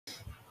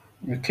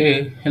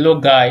Okay, hello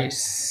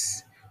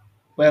guys,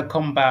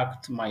 welcome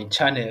back to my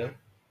channel.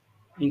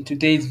 In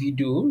today's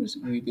videos,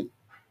 we'll be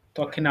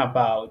talking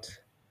about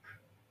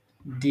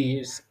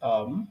this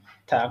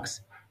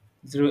task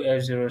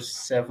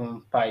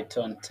 0807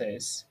 Python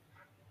test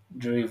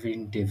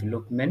driven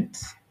development.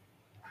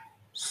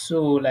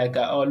 So, like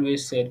I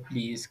always said,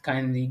 please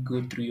kindly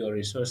go through your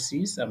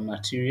resources and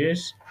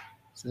materials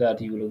so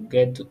that you will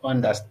get to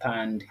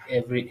understand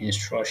every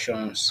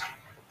instructions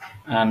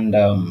and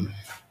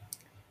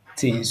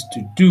things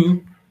to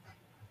do.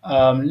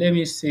 Let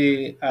me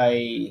say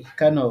I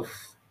kind of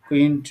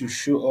going to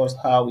show us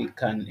how we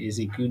can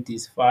execute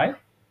this file,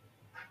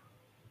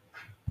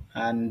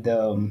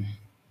 and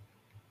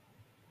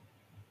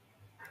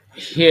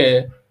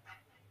here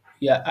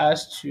you are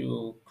asked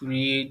to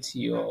create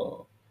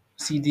your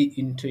CD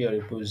into your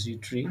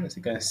repository. As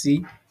you can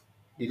see,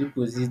 the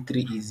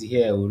repository is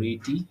here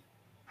already.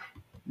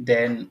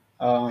 Then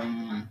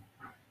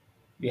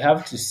we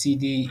have to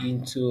CD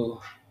into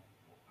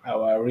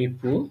our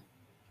repo.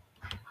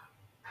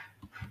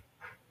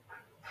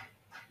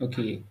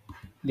 Okay,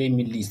 let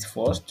me list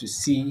first to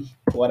see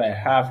what I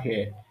have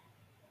here,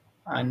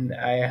 and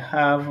I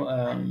have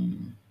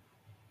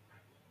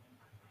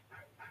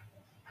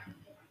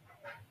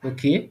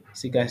okay,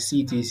 so you can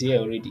see it is here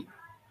already.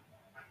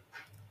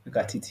 Look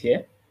at it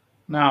here.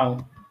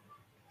 Now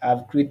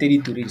I've created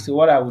it already. So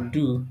what I will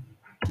do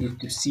is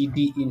to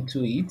cd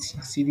into it,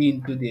 cd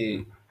into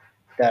the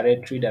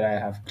directory that I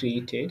have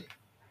created.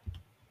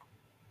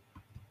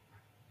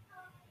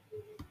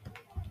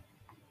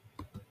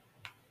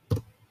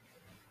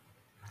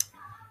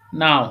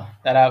 Now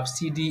that I've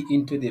cd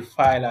into the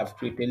file I've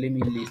created, let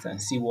me list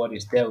and see what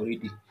is there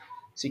already.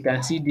 So you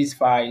can see these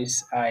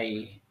files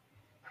I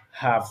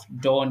have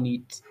done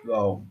it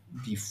well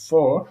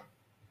before.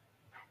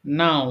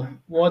 Now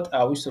what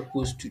are we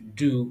supposed to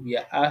do? We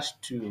are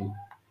asked to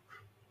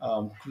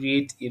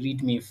create a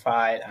README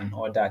file and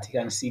all that.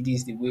 You can see this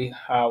is the way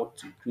how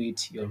to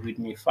create your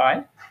README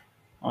file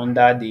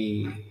under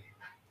the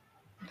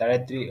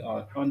directory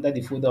or under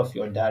the folder of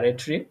your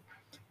directory.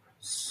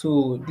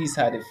 So these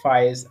are the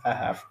files I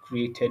have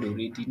created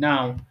already.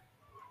 Now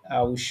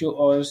I will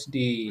show us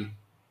the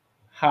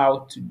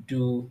how to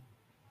do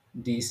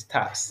this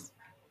task.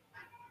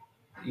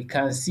 You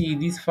can see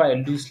this file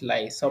looks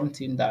like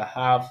something that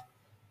have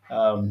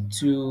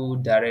two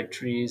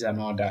directories and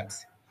all that.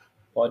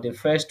 But the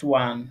first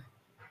one,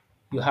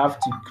 you have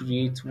to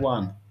create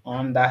one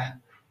under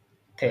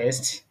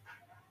test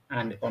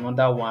and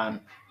another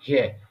one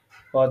here.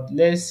 But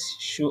let's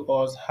show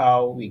us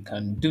how we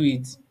can do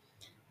it.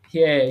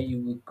 Here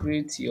you will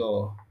create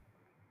your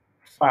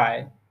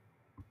file,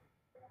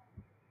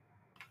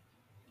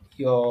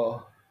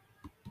 your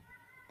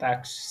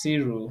tax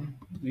 0,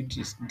 which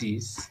is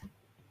this.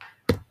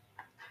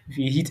 If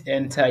you hit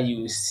enter,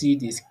 you will see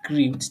the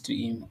script to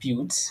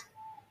input.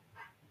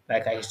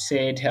 Like I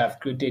said, I've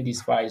created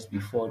these files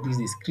before. This is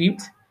the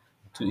script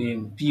to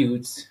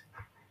input.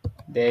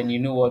 Then you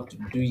know what to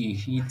do. You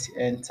hit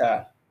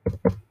enter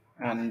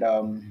and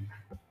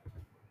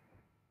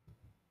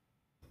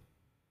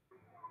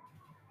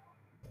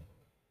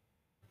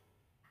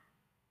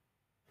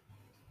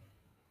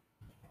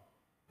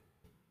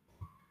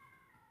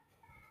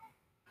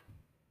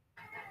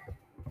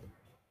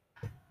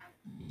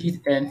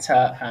hit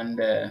enter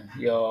and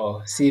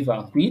your save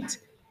and quit.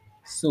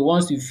 So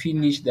once you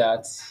finish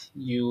that,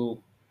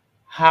 you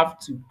have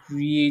to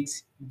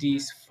create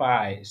these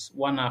files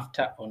one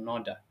after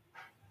another.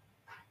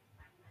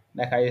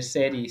 Like I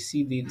said, you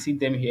see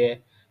them here.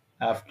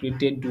 I've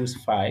created those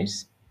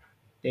files.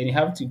 Then you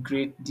have to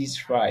create these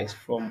files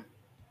from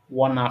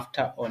one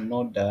after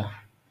another.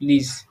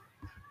 Please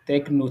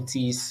take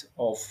notice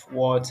of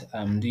what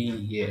I'm doing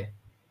here.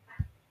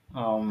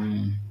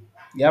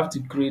 You have to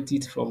create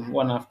it from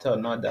one after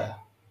another,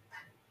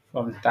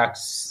 from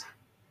tax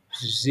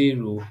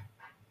 0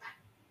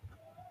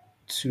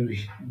 to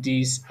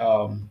this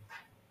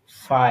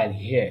file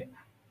here.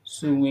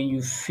 So when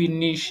you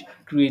finish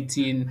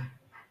creating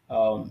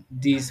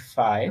this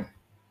file,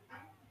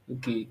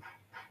 okay, you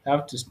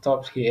have to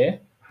stop here.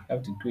 You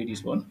have to create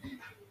this one.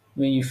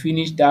 When you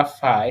finish that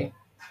file,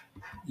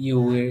 you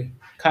will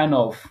kind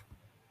of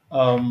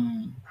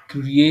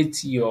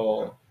create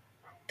your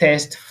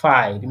test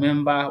file.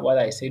 Remember what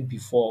I said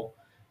before,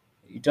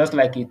 just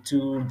like a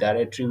two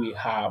directory we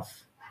have,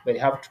 but you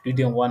have to do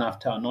them one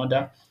after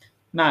another.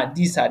 Now,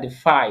 these are the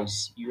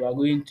files you are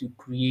going to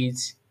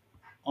create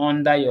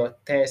under your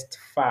test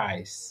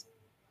files.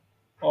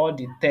 All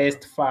the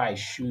test files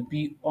should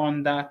be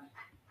under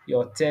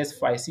your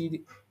test file.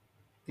 See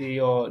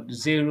your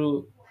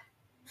zero,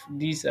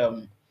 this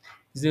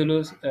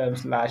 0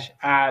 slash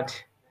add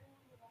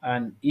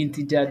and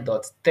integer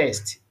dot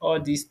test. All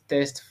these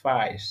test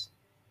files,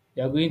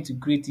 you are going to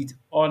create it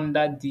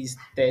under this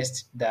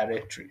test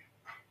directory.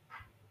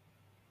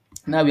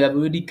 Now we have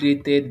already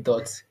created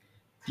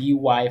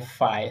 .py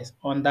files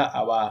under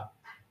our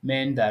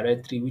main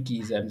directory, which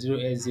is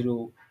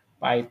 0x0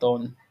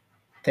 Python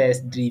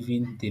test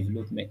driven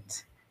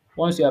development.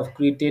 Once you have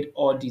created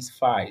all these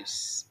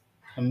files,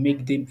 and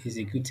make them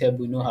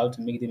executable, know how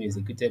to make them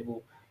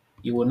executable,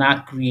 you will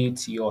now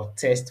create your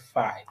test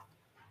file.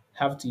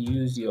 Have to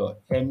use your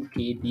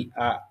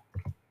mkdir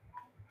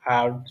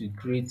to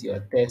create your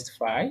test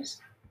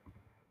files.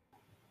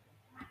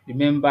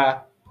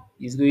 Remember,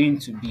 it's going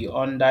to be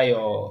under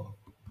your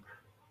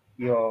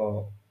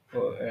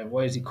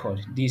what is it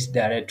called? This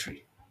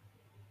directory.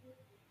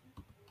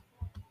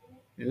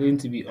 It's going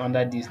to be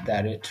under this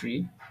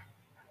directory.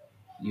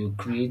 You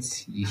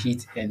create, you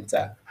hit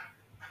enter.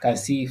 You can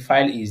see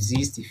file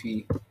exists. If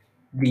you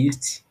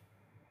list,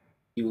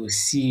 you will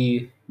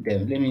see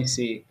them. Let me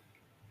say,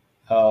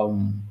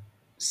 um,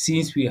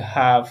 since we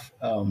have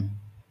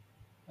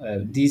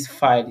this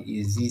file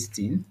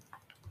existing,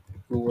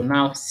 we will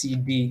now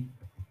cd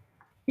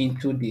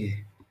into the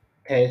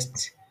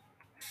test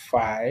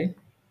file.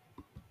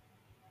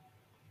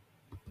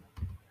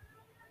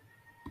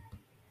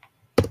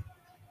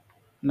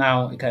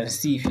 Now you can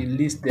see if you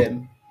list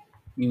them,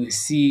 you will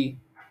see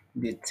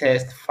the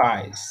test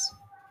files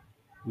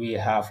we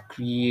have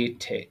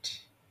created.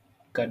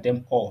 Got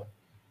them all.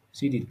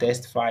 See the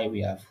test file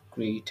we have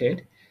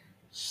created.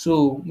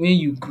 So when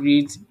you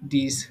create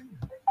this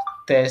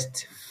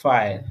test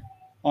file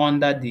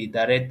under the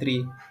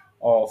directory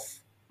of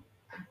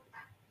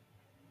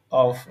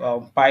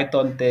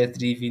Python test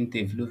driven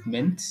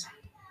development,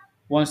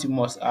 once you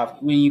must have,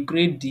 when you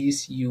create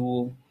this, you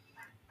will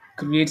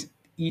create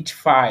each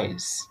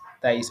files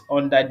that is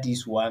under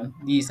this one.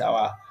 These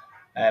are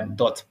our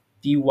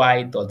 .py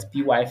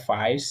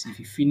files. If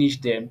you finish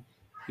them,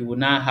 you will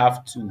now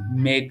have to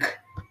make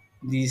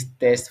this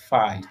test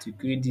file to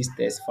create this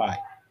test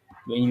file.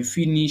 When you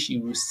finish,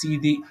 you will see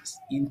this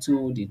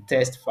into the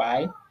test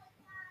file.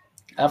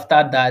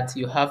 After that,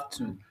 you have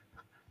to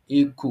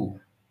echo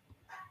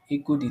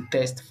the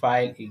test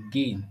file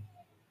again.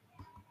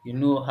 You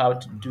know how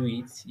to do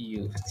it.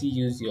 You still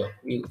use your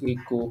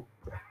echo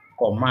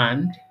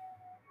command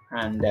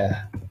and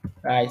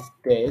write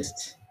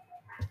test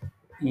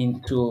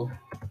into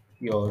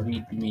your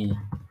readme.md.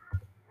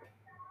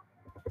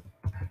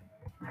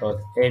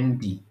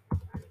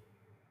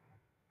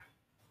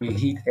 You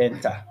hit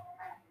enter.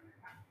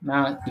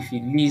 Now if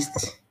you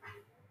list,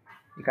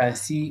 you can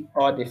see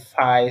all the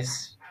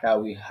files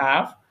that we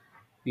have.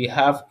 We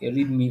have a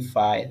readme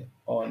file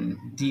on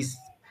this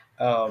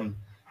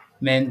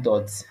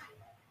main.test,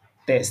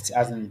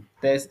 as in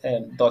test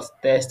dot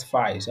test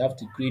files. You have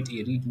to create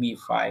a readme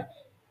file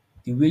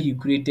the way you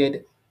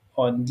created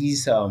on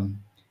this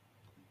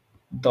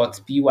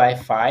 .py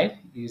file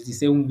is the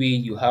same way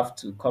you have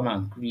to come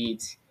and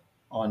create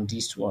on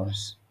these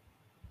ones.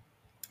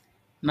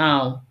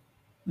 Now,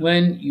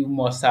 when you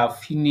must have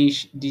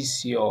finished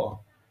this your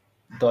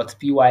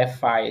 .py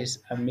files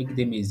and make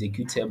them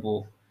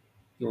executable,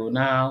 you will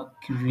now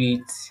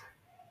create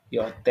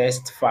your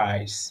test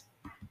files.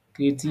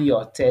 Creating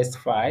your test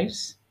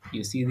files,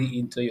 you see the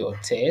into your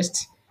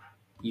test,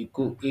 you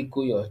go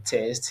echo your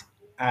test,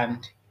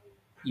 and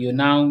you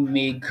now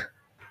make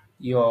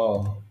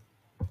your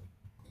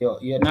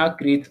you now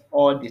create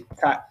all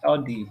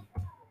the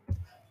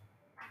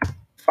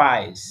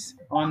files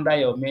under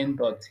your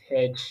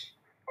main.h,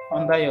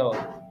 under your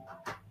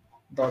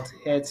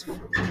 .h,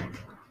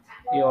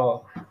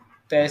 your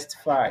test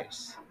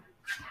files.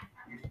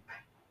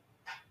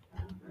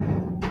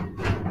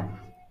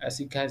 As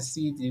you can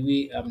see the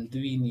way I'm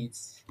doing it,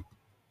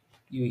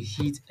 you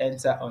hit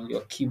enter on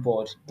your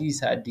keyboard.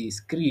 These are the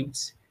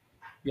scripts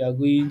you are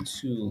going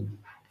to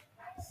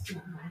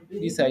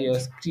these are your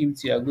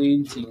scripts you are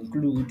going to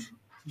include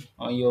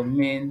on your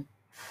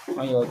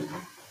on your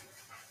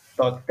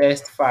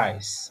 .test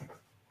files.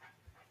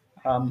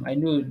 I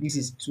know this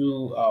is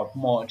too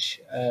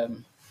much.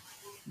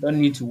 Don't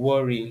need to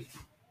worry.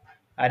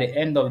 At the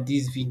end of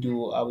this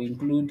video, I will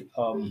include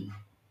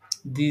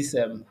this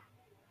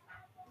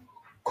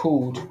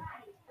code.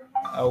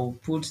 I will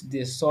put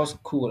the source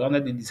code under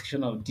the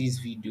description of this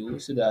video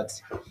so that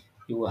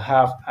you will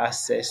have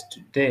access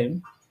to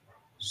them.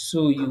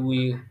 So you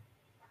will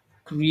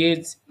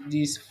create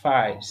these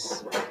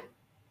files.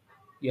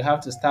 You have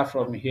to start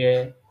from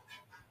here,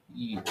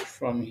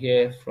 from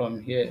here,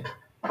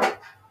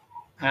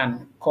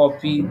 and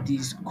copy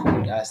this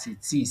code as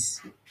it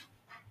is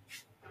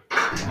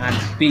and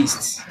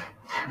paste.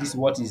 This is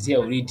what is here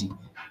already.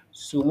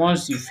 So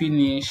once you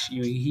finish,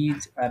 you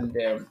hit and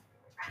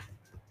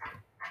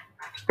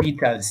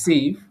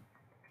save.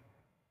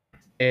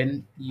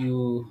 Then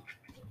you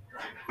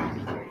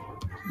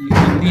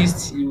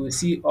list, you will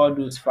see all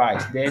those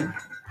files. Then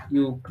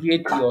you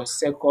create your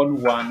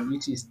second one,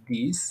 which is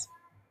this,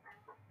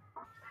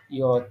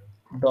 your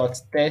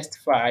 .test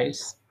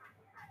files.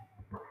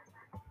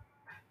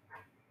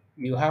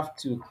 You have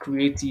to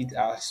create it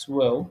as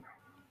well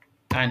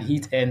and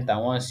hit enter.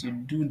 Once you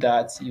do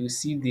that, you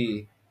see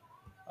the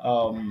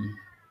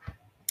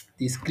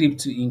script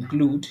to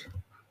include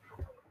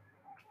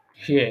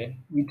here,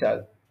 which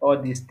are all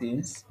these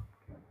things.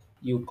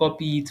 You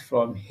copy it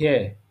from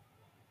here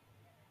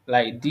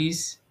like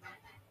this,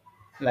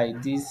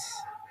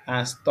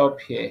 and stop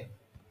here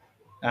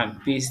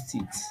and paste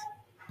it.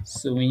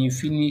 So when you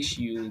finish,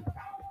 you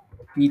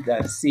it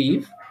and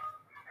save.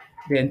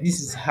 Then this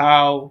is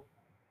how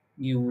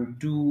you will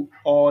do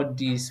all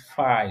these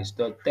files,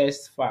 the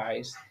test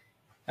files.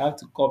 You have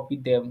to copy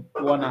them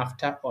one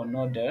after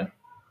another.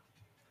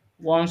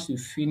 Once you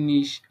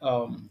finish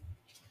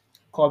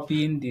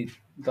copying the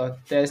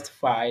test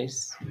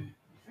files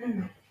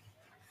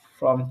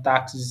from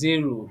task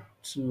 0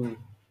 to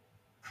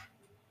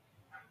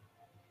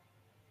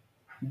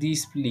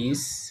this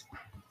place,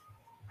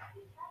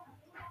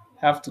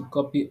 have to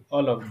copy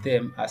all of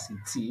them as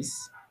it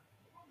is,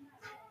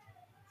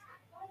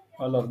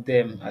 all of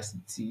them as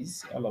it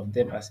is, all of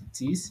them as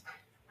it is.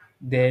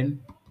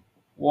 Then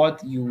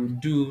what you will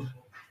do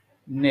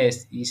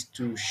next is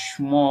to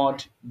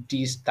smooth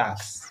these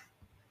tasks.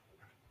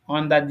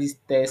 Under this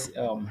test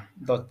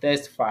the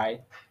test file,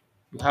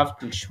 you have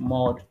to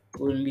smooth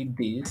only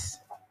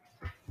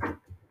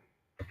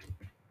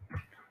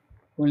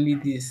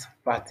this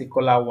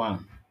particular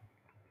one.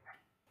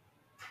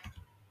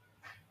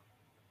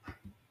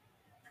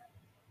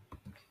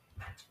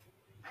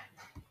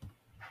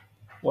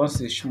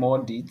 Once you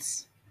smooth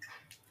it,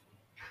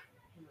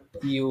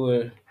 you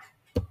will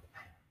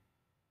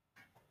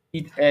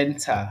hit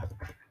enter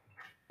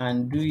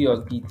and do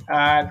your git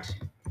add,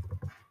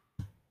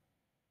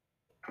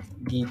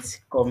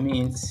 git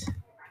commit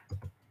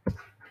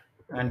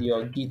and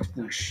your git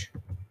push.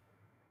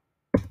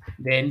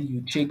 Then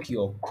you check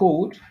your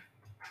code.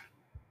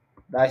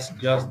 That's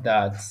just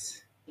that.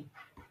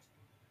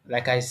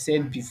 Like I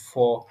said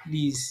before,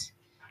 please,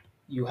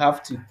 you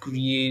have to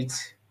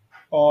create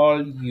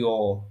all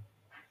your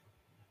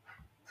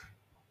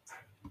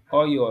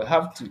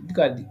have to look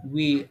at the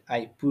way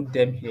I put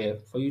them here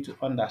for you to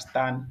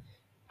understand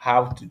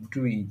how to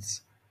do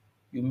it.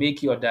 You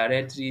make your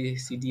directory,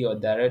 cd your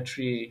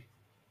directory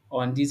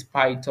on this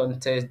Python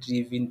test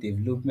driven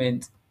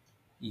development.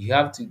 You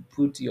have to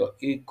put your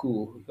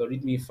echo, your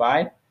readme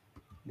file.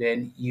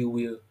 Then you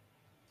will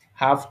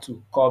have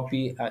to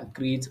copy and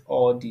create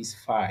all these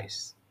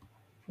files.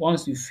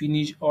 Once you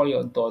finish all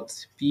your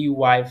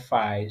 .py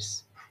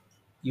files,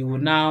 you will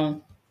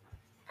now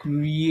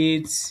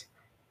create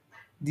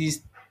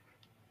these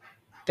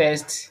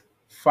test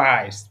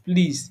files.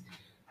 Please,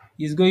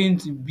 it's going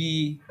to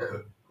be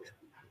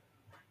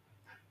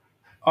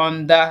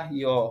under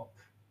your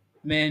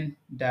main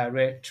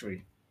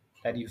directory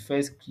that you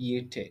first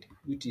created,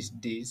 which is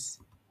this,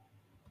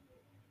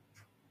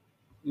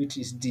 you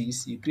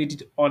create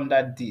it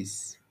under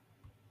this.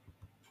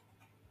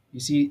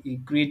 You see, you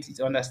create it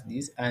under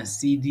this and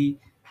cd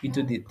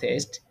into the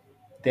test,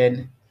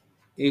 then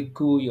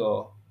echo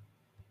your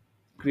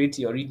create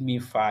your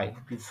readme file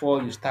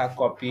before you start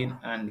copying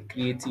and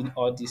creating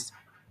all these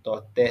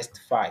test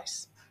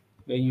files.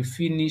 When you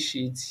finish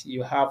it,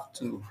 you have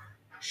to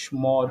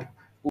smooth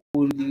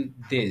only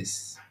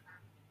this.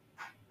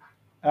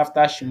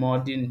 After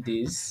smoothing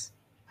this,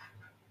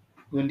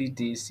 only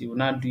this, you will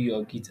now do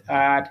your git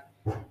add,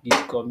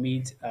 git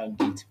commit and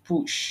git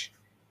push.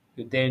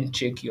 You then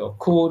check your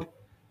code,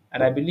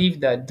 and I believe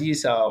that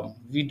this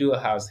video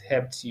has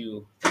helped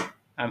you.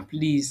 And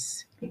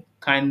please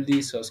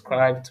kindly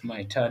subscribe to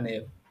my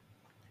channel,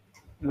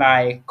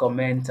 like,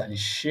 comment and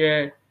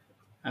share,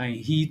 and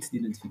hit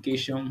the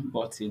notification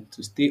button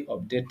to stay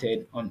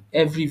updated on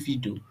every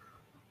video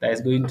that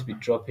is going to be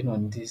dropping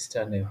on this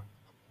channel.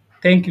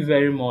 Thank you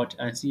very much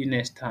and see you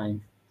next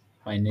time,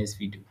 my next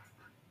video.